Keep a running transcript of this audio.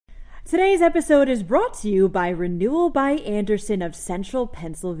Today's episode is brought to you by Renewal by Andersen of Central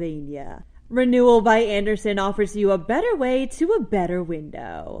Pennsylvania. Renewal by Andersen offers you a better way to a better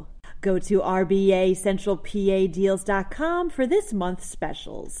window. Go to rbacentralpadeals.com for this month's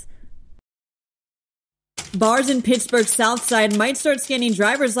specials. Bars in Pittsburgh's South Side might start scanning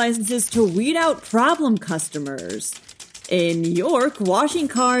driver's licenses to weed out problem customers. In New York, washing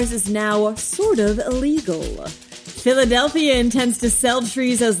cars is now sort of illegal. Philadelphia intends to sell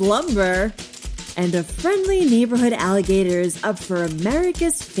trees as lumber. And a friendly neighborhood alligator is up for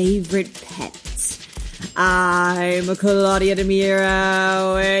America's favorite pet. I'm Claudia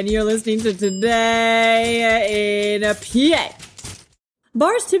Dimuro, and you're listening to Today in PA.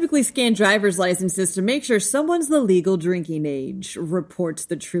 Bars typically scan driver's licenses to make sure someone's the legal drinking age, reports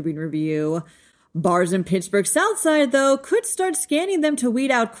the Tribune Review. Bars in Pittsburgh's South Side, though, could start scanning them to weed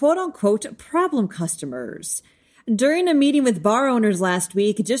out quote-unquote problem customers. During a meeting with bar owners last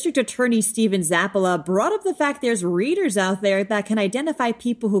week, District Attorney Steven Zappola brought up the fact there's readers out there that can identify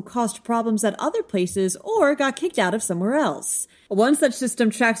people who caused problems at other places or got kicked out of somewhere else. One such system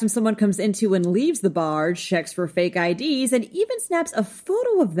tracks when someone comes into and leaves the bar, checks for fake IDs, and even snaps a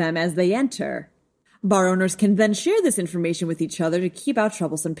photo of them as they enter. Bar owners can then share this information with each other to keep out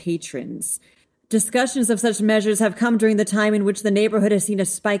troublesome patrons. Discussions of such measures have come during the time in which the neighborhood has seen a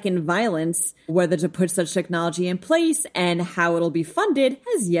spike in violence. Whether to put such technology in place and how it'll be funded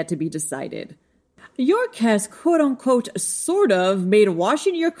has yet to be decided. York has quote-unquote sort of made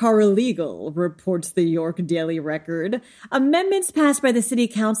washing your car illegal, reports the York Daily Record. Amendments passed by the city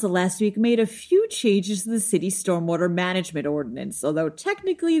council last week made a few changes to the city's stormwater management ordinance, although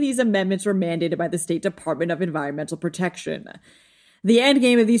technically these amendments were mandated by the State Department of Environmental Protection. The end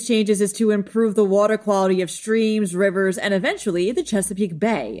game of these changes is to improve the water quality of streams, rivers, and eventually the Chesapeake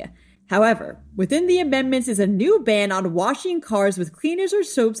Bay. However, within the amendments is a new ban on washing cars with cleaners or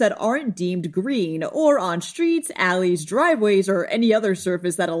soaps that aren't deemed green, or on streets, alleys, driveways, or any other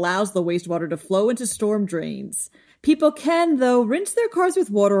surface that allows the wastewater to flow into storm drains. People can, though, rinse their cars with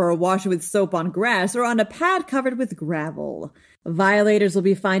water or wash it with soap on grass or on a pad covered with gravel. Violators will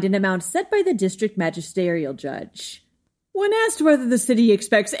be fined an amount set by the district magisterial judge. When asked whether the city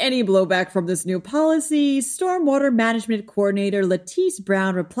expects any blowback from this new policy, Stormwater Management Coordinator Lattice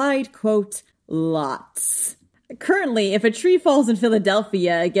Brown replied, quote, lots. Currently, if a tree falls in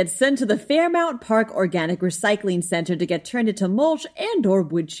Philadelphia, it gets sent to the Fairmount Park Organic Recycling Center to get turned into mulch and or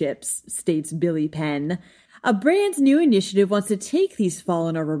wood chips, states Billy Penn. A brand new initiative wants to take these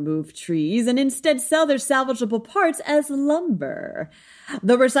fallen or removed trees and instead sell their salvageable parts as lumber.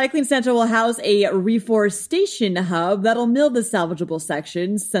 The recycling center will house a reforestation hub that'll mill the salvageable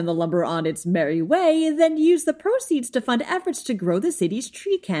sections, send the lumber on its merry way, then use the proceeds to fund efforts to grow the city's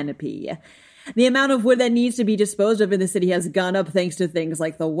tree canopy. The amount of wood that needs to be disposed of in the city has gone up thanks to things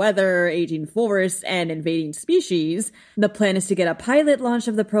like the weather, aging forests, and invading species. The plan is to get a pilot launch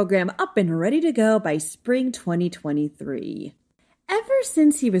of the program up and ready to go by spring 2023. Ever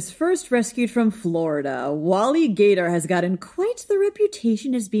since he was first rescued from Florida, Wally Gator has gotten quite the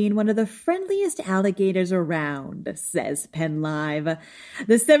reputation as being one of the friendliest alligators around, says PennLive.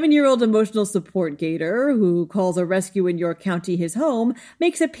 The 7-year-old emotional support gator, who calls a rescue in York County his home,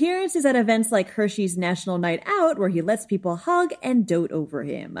 makes appearances at events like Hershey's National Night Out, where he lets people hug and dote over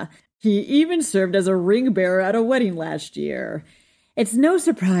him. He even served as a ring bearer at a wedding last year. It's no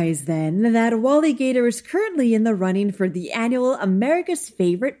surprise, then, that Wally Gator is currently in the running for the annual America's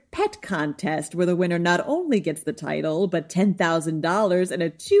Favorite Pet contest, where the winner not only gets the title, but $10,000 and a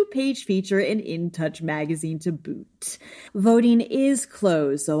 2-page feature in In Touch magazine to boot. Voting is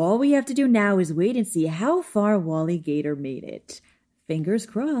closed, so all we have to do now is wait and see how far Wally Gator made it. Fingers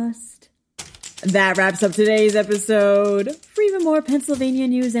crossed. That wraps up today's episode. For even more Pennsylvania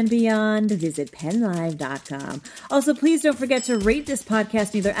news and beyond, visit PennLive.com. Also, please don't forget to rate this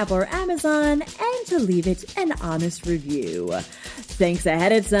podcast in either Apple or Amazon and to leave it an honest review. Thanks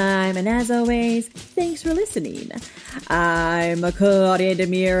ahead of time, and as always, thanks for listening. I'm Claudia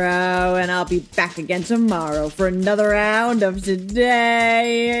Dimuro, and I'll be back again tomorrow for another round of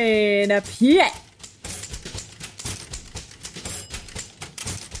Today in PA.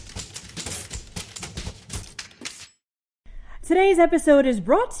 Today's episode is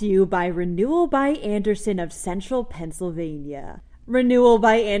brought to you by Renewal by Andersen of Central Pennsylvania. Renewal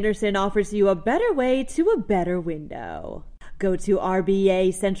by Andersen offers you a better way to a better window. Go to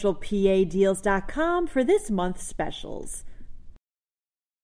rbacentralpadeals.com for this month's specials.